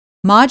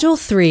Module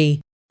 3.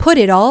 Put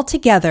it all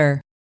together.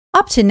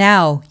 Up to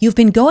now, you've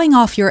been going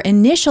off your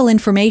initial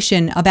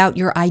information about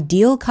your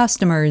ideal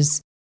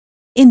customers.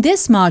 In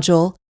this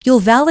module, you'll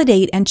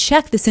validate and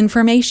check this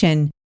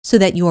information so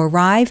that you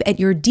arrive at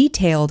your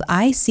detailed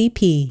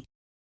ICP.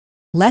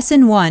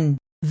 Lesson 1.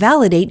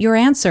 Validate your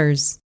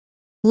answers.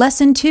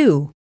 Lesson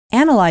 2.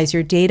 Analyze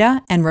your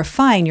data and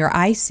refine your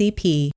ICP.